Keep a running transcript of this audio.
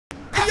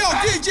yo,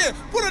 DJ,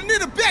 put a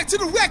nigga back to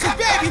the record,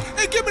 baby,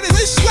 and give me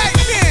this right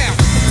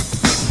now.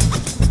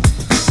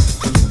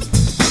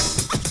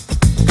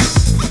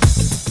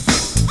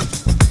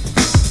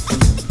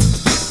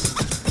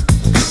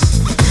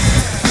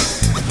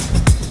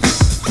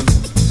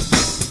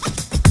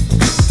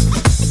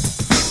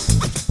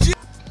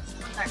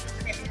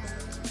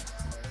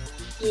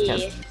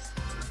 Yeah.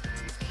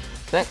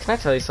 Can I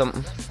tell you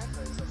something?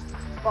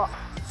 What?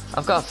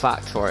 I've got a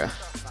fact for you.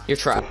 You're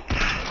trapped.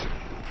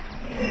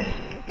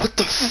 What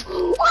the f-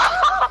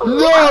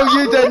 No,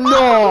 you did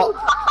not!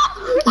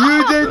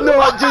 You did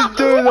not just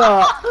do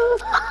that!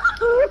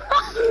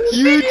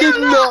 You did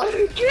not!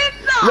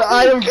 No,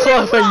 I am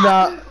clapping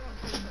that!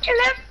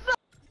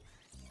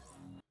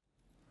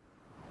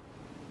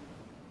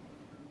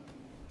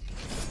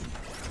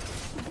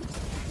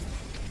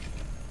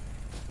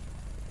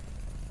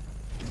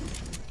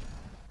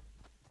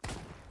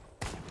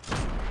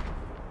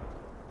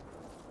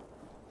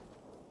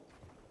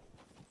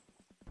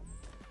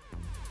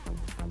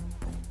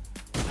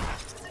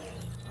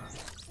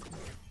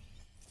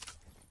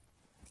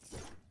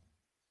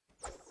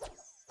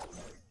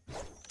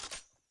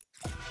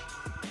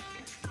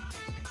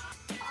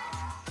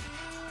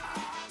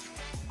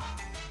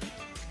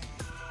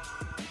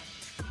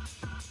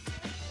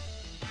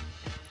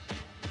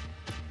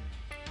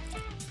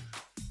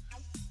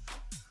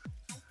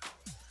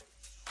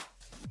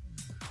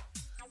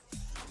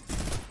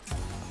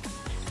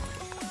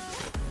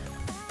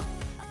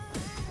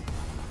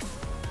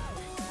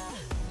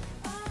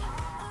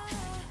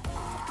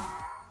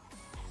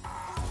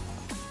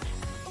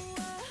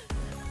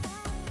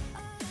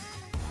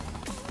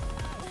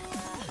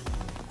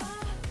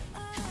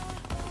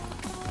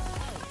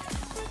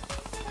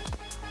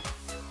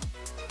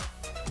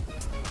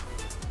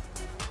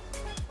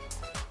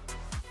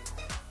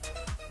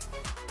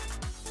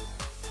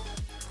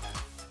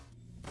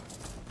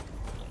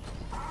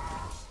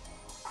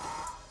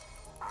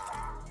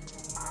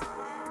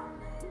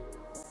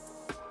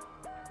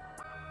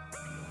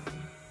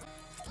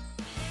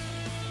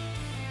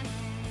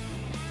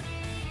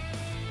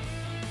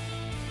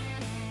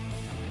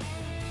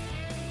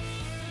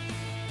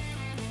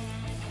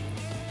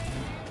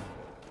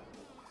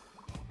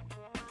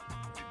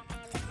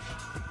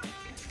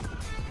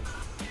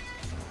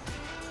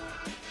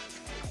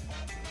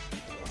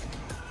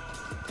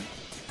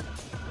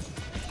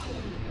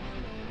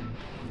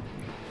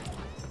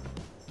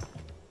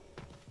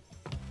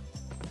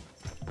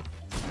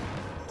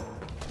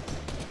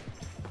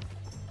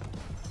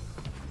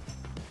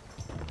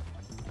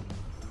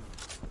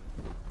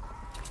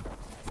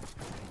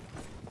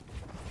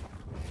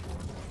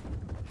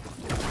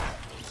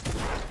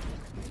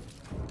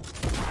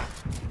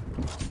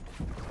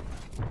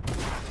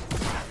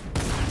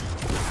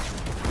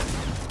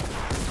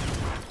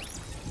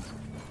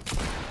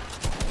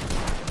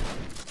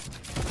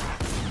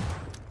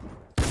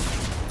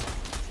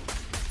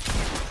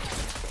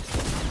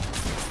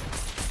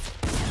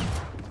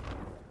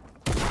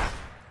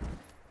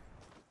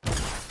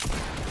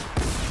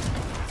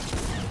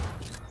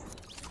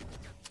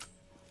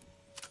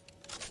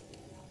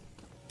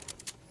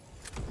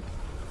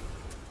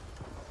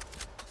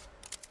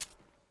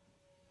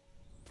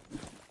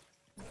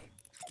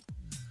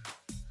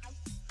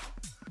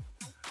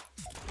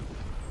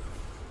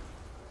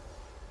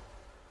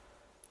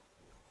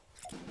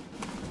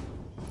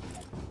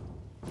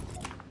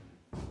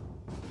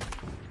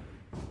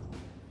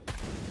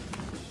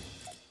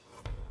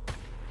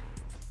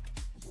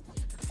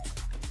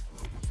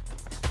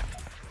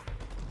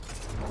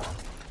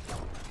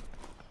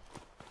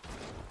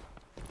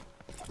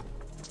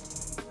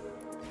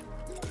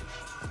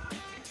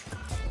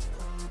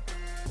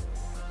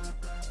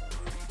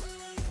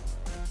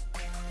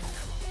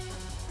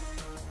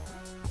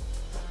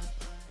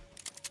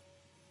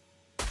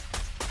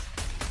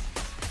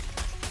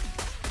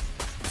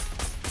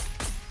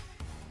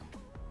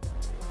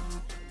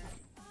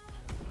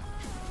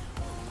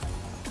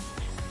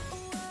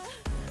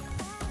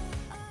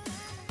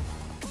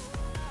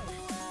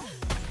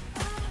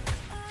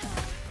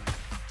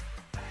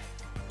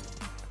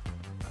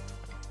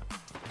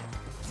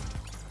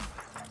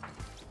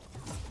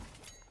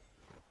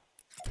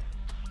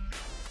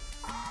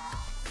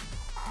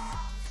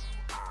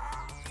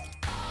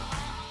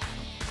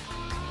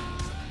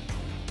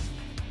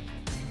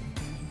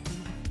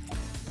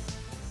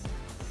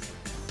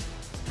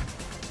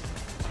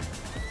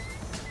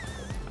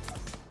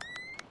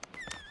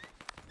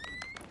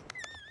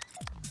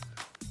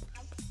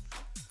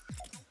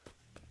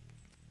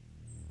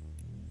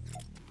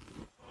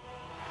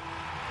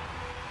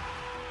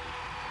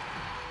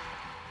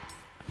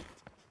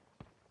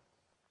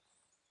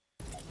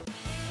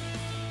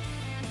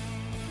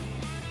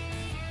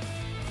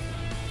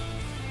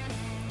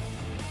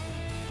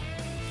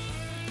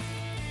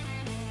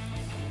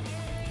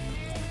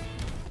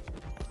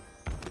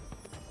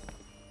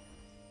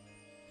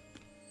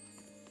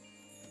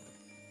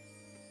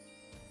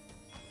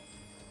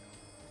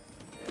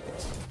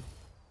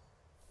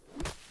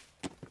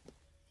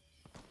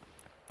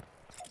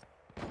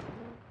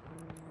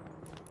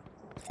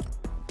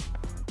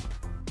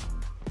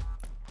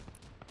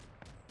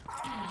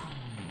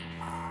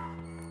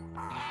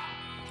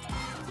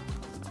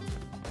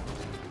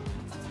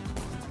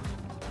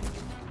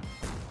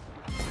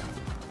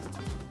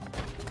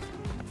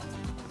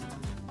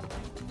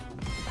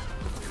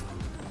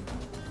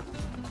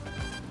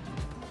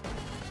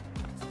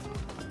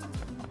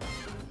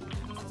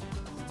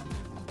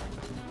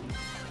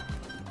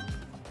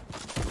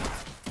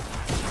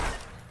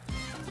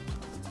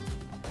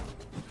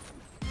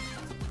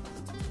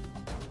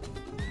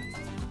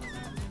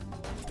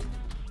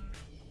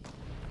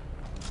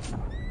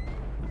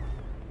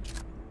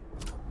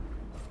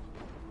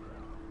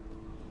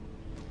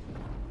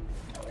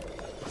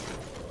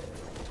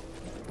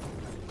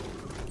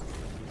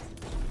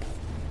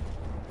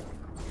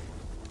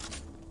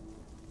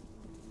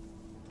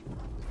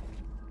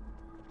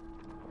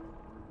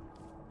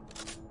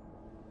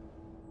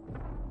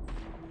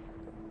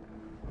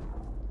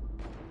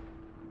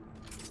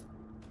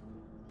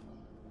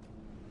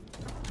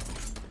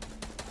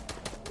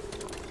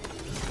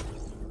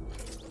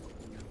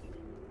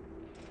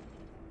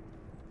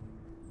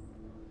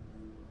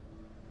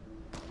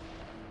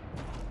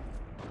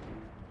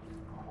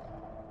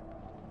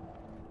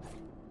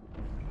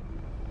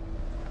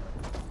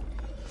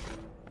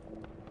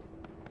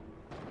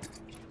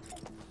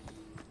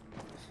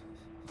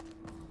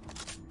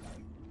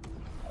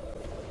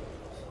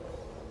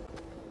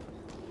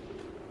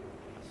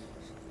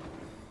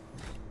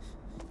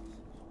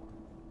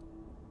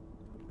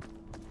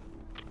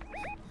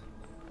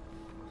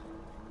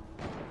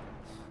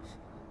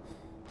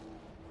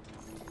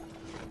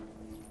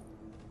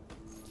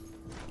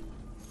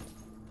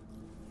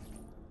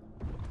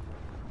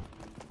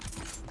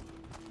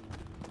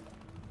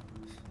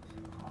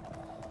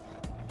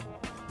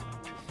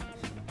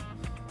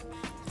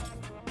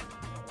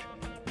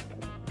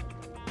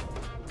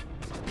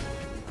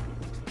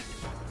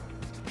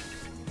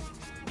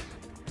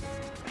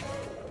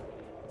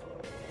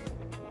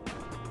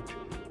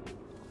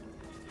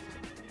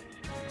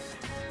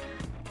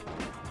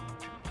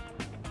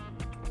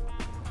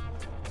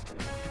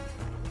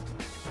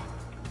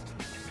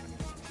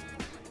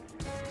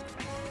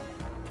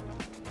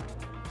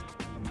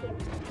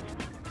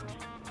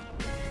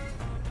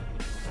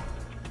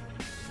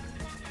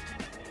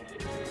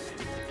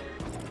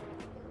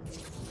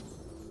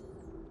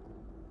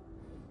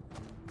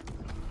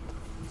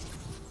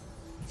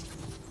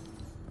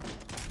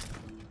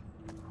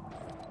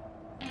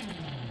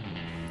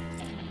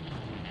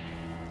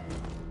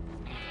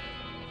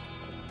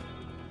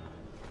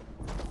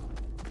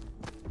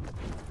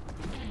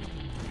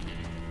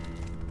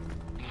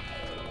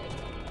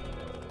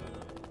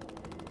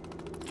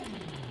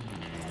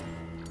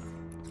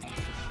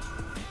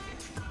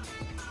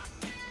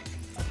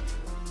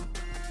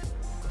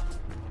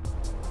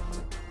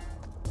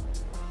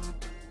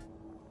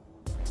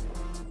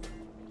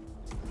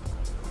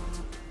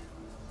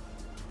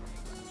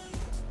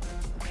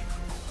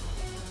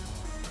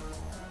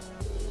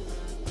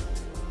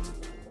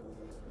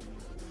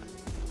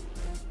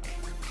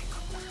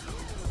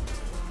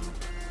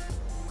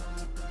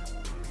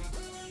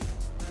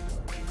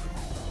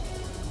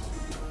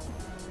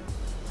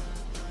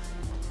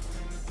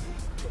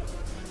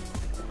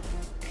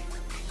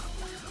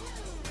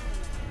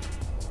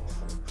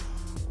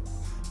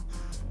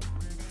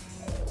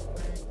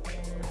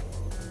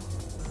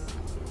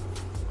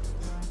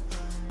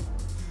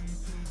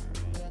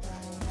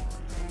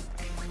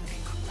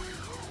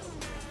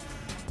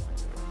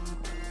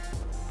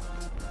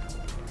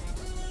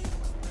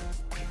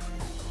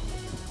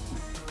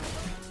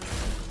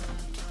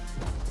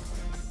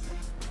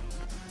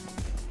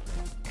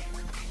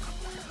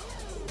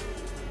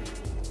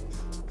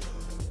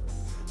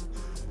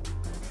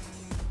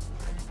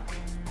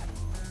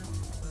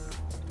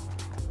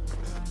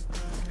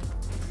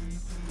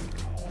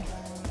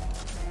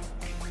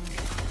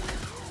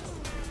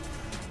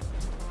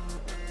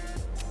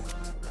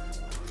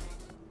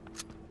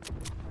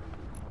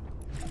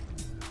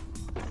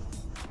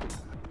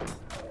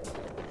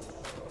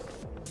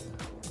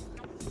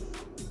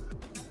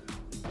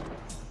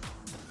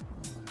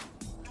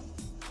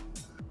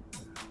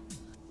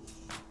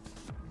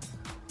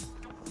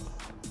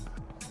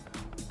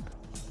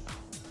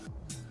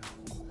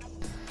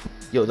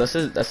 Yo, this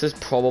is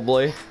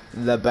probably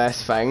the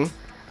best thing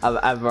I've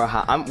ever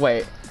had.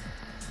 Wait.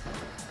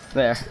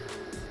 There.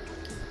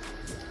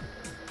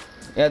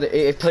 Yeah,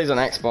 it plays on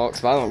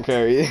Xbox, but I don't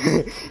care.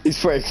 He's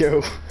pretty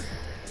cool.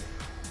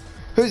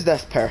 Who's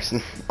this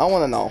person? I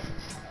want to know.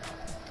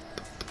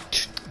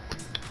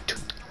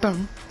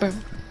 Boom,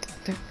 boom.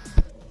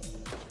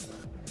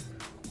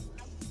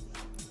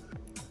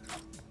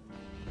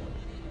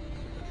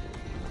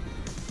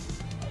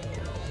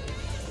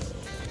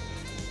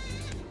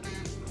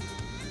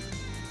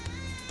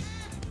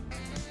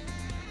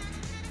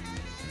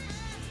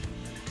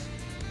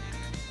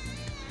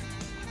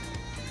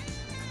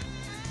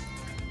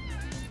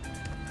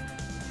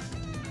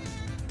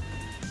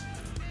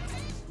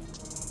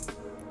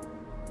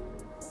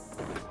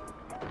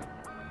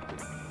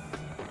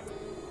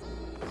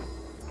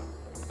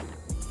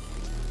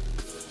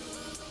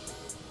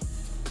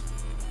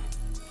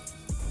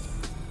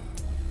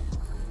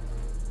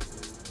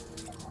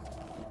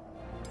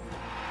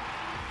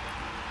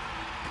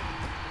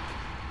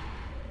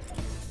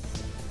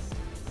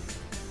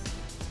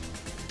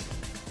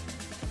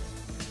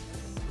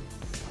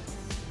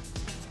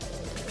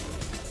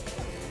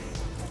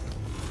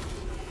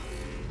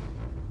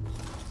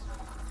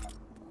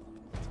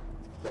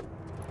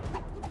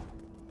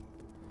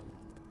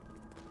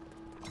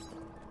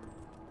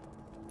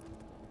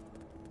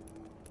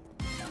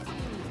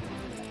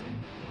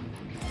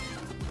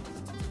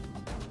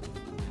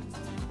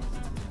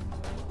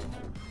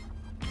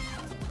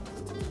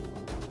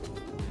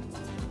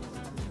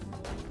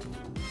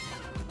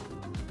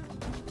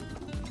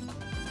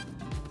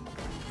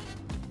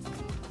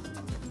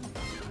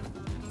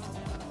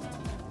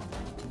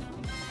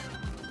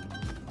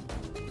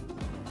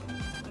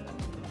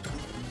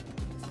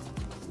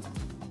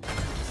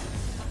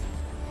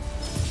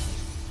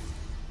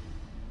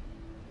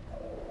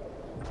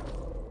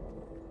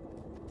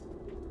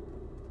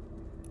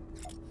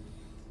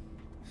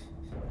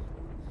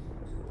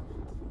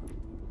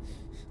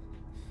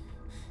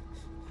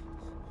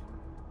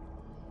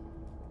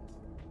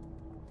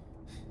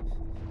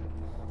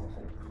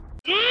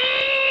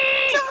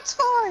 Shots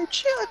fired!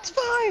 Shots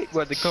fired!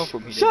 Where'd they come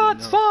from?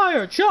 Shots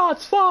fired!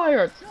 Shots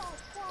fired!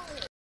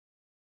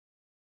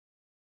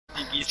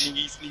 Sneaky,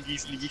 sneaky, sneaky,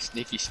 sneaky,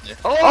 sneaky, sneaky.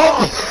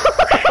 Oh!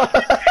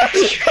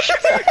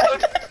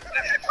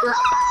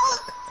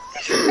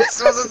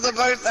 This wasn't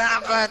supposed to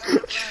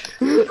happen!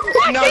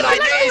 Not like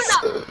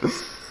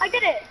this! I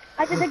did it!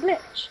 I did a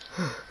glitch.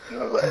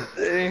 Not like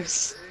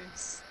this.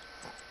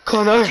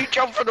 Connor! Did you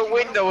jump from the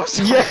window or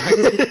something?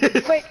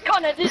 Yeah! Wait,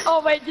 Connor,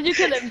 did you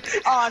kill him?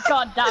 Oh,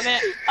 god damn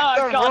it.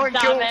 Oh, No, god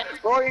damn it.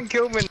 Ryan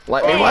killed me.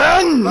 Let me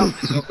win!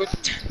 So good.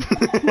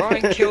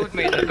 Ryan killed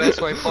me in the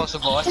best way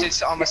possible. I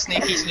said I'm a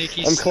sneaky,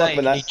 sneaky I'm snake, clapping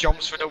and that. he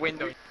jumps through the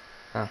window.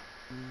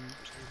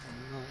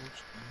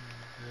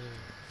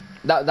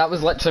 That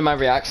was literally my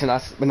reaction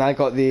when I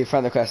got the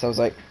friend request. I was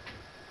like,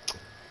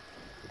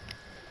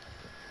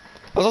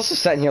 I was also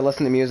sitting here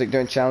listening to music,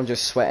 doing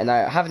challenges, sweating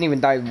out. I haven't even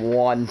died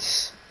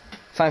once.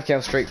 5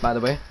 kill streak, by the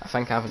way. I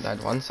think I haven't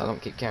died once. I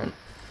don't keep counting.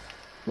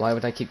 Why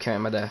would I keep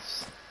counting my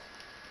deaths?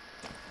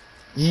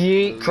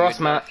 Yeet, cross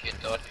map.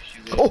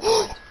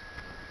 Oh!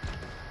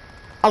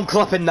 I'm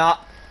clipping that.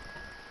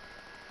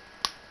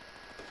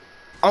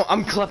 Oh,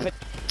 I'm clipping.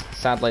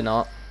 Sadly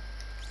not.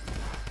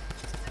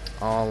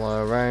 All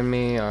around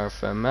me are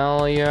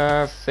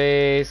familiar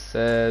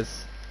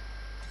faces.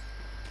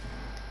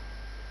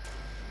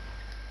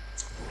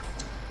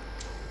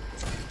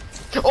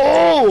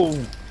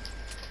 Oh!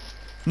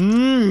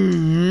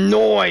 Nice!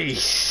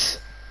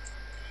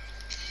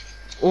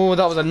 Oh,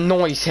 that was a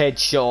nice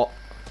headshot.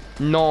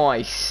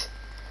 Nice.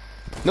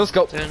 No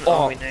scope.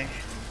 Oh.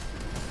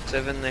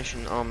 Seven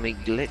Nation Army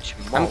glitch.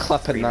 I'm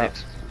clapping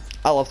that.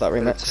 I love that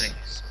remix.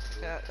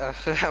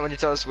 How many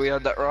times we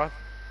heard that, right?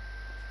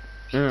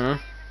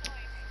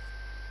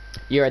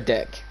 You're a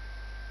dick.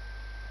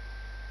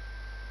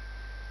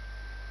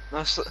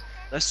 That's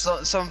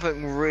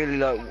something really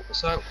like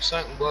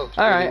something works.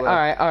 Alright, really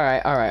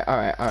well.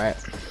 alright.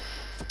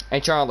 Hey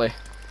Charlie,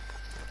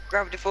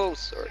 Gravity Falls.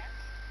 Sorry.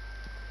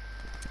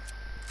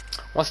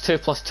 what's 2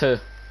 plus 2?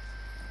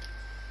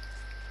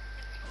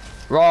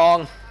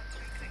 Wrong.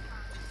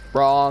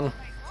 Wrong.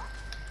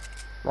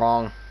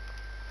 Wrong.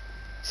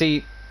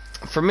 See,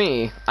 for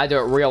me, I do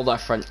it real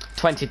different.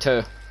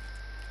 22.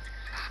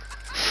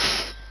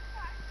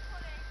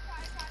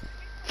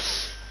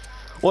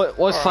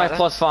 What's 5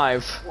 plus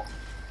 5?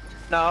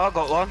 No, I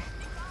got one.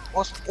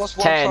 What's 1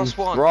 10. plus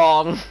 1?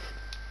 Wrong.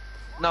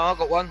 No, I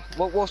got one.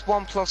 What's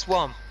 1 plus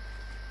 1?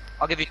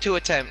 I'll give you 2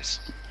 attempts.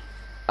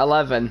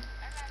 11.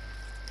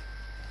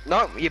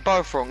 No, you're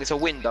both wrong. It's a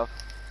window.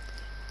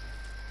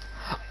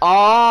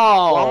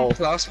 Oh. 1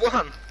 plus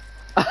 1.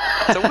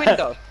 It's a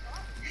window.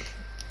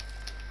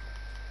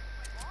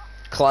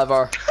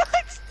 Clever.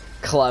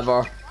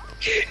 Clever.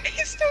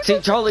 See,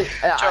 Charlie,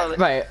 Charlie.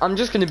 right, I'm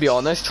just gonna be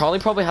honest, Charlie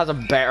probably has a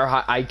better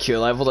IQ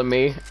level than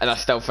me, and I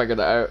still figured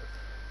it out.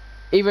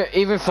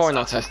 Even for an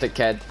autistic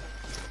kid.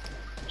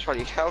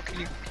 Charlie, how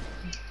can you...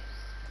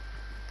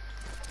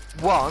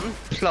 1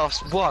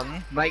 plus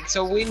 1 makes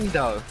a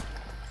window.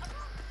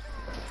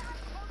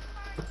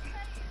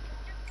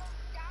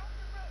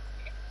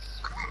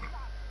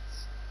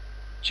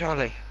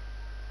 Charlie,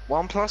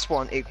 1 plus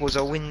 1 equals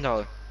a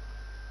window.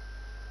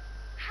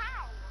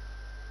 How?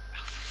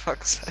 For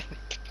fuck's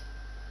sake.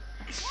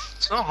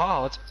 It's not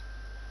hard.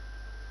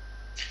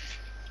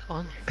 Come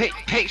on,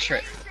 picture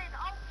it. Glazing,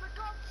 oh, for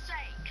God's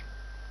sake.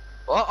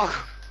 What?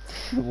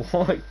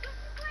 What?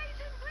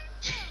 Glazing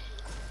window.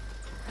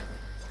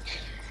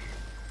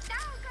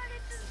 Now we're going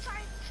into the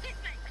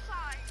scientific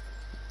side.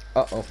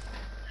 Uh-oh.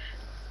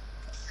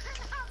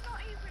 I'm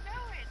not even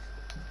knowing.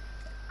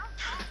 I'm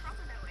far from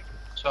knowing.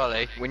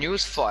 Charlie, when you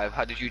was 5,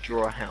 how did you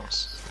draw a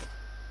house?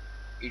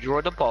 You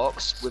draw the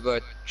box with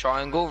a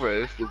triangle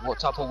roof with what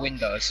type of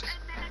windows? And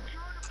then I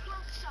draw the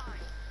plus sign.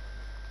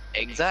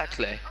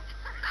 Exactly.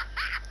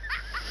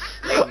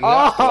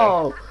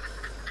 Oh!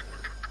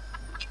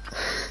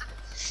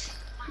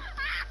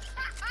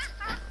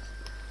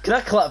 Can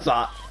I clip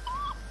that?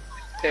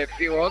 If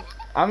you want.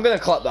 I'm gonna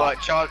clip that.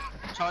 Right, Charlie.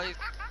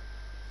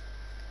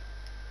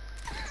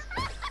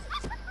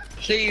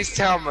 Please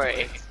tell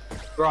me.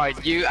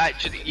 Right, you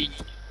actually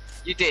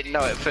you didn't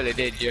know it fully,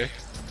 did you?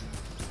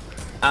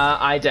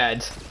 I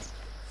did.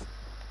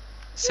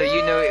 So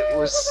you know it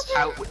was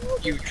how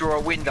you draw a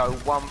window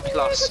 1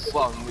 plus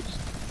 1, which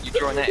you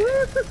draw an X,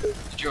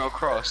 you draw a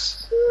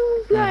cross.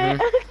 Right,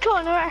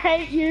 Connor, I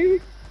hate you.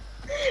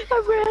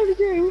 I really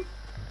do.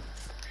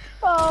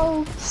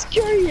 Oh,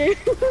 screw you.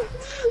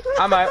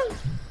 I'm out.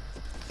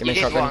 Give You me a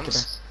did shotgun.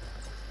 once.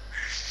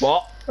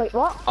 What? Wait,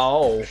 what?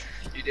 Oh.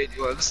 You did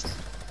once.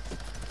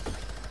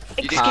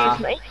 You did, Excuse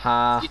me?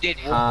 Ha. you did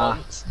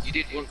once. You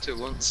did want to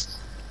once.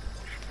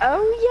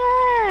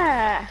 Oh,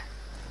 yeah.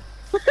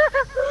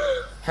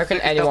 How can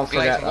anyone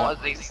forget What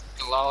that? are these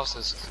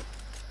glasses?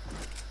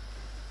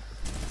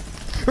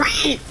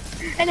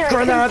 Anyway,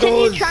 Granados.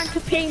 continue trying to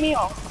pee me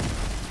off.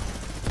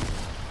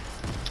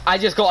 I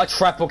just got a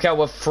triple kill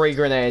with 3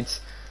 grenades.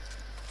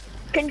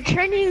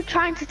 Continue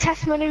trying to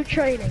test my new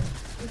training.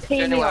 And The pee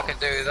only me way I off. can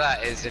do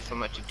that is if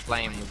I'm actually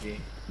playing with you.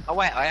 Oh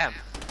wait, I am.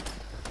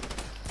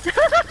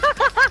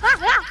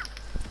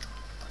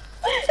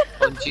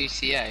 On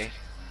GCA,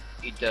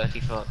 you dirty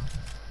fuck.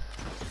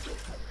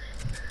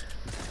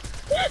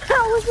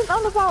 That wasn't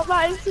all about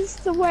that, it's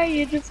just the way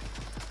you just...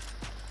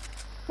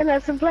 And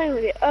I'm playing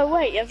with it. Oh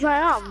wait, yes I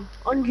am.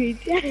 On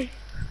GTA.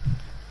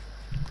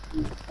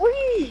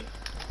 Whee!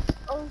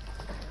 Oh,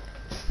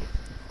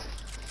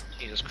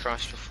 Jesus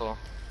Christ, before.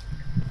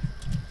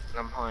 And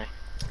I'm high.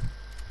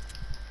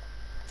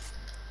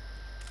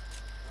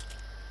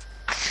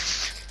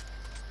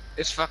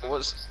 This fucker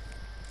was.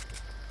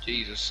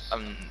 Jesus,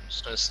 I'm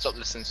just gonna stop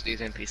listening to these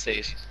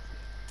NPCs.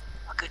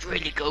 I could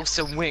really go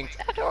some wings.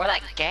 After all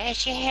that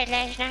gas you had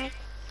last night.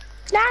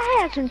 now I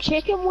had some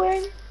chicken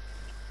wing.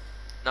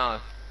 No,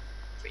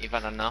 but you've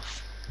had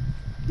enough.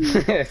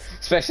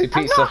 Especially I've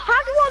pizza. not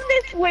had one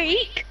this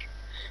week.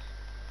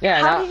 Yeah,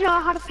 How that, did you know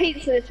I had a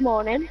pizza this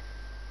morning?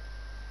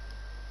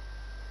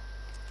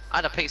 I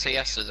had a pizza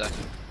yesterday.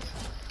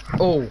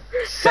 Oh,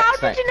 How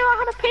 6 did you know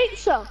I had a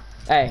pizza?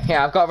 Hey, here,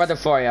 I've got a rhythm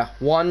for you.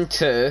 1,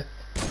 2,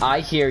 I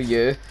hear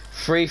you.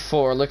 3,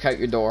 4, look out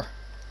your door.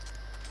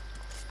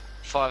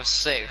 5,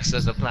 6,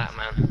 there's a black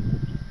man.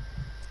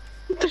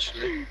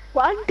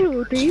 1,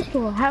 2, 3,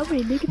 4. How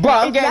many niggas? Bro,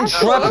 I'm getting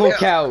Exactly. triple look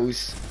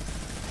kills.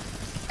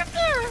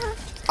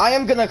 I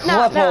am gonna clip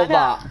all no.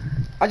 that.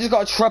 I just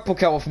got a triple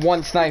kill with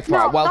 1 sniper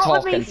No, while not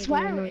with talking. me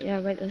swearing.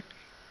 Yeah, right there.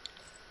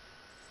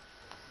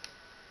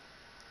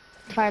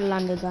 If I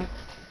landed that.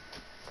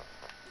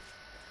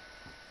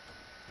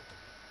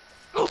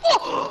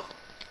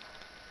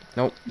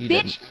 Nope, you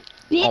didn't.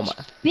 Bitch, Oh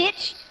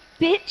bitch,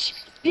 my.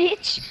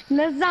 bitch,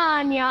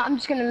 lasagna. I'm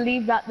just gonna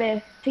leave that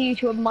there for you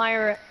to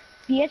admire it.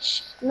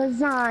 Bitch,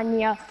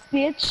 lasagna,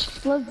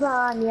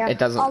 lasagna. It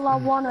doesn't- All I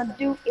wanna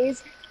do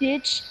is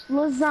bitch,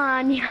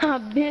 lasagna,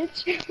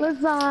 bitch,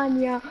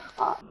 lasagna.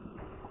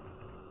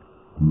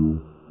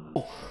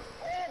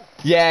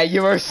 Yeah,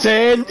 you were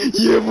saying.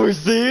 You were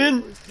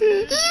saying.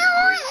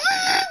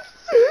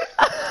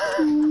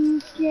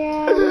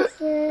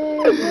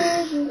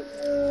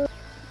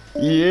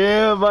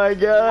 Yeah, my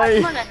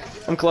guy.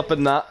 I'm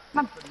clipping that.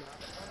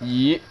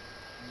 Yeah.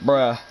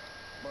 Bruh.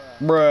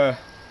 Bruh.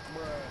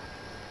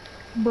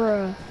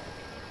 Bruh.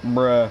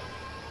 Bruh.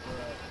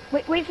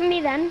 Wait for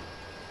me then.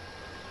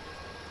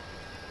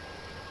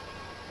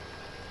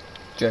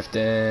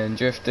 Drifting.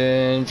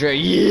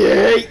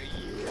 Yeah.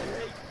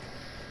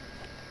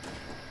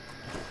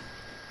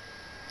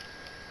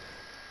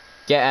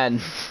 Get in.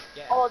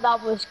 Oh,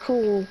 that was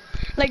cool.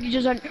 Like you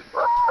just went.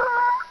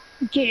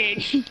 Get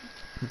it.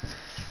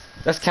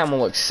 This camel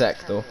looks sick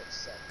though.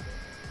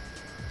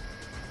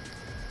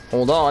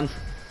 Hold on.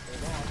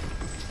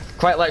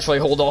 Quite literally,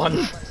 hold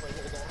on.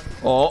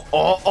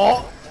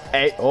 Oh.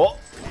 Hey, oh.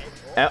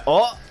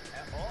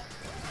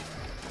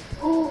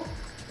 Oh.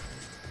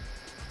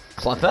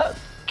 Clip it.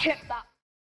 Clip that.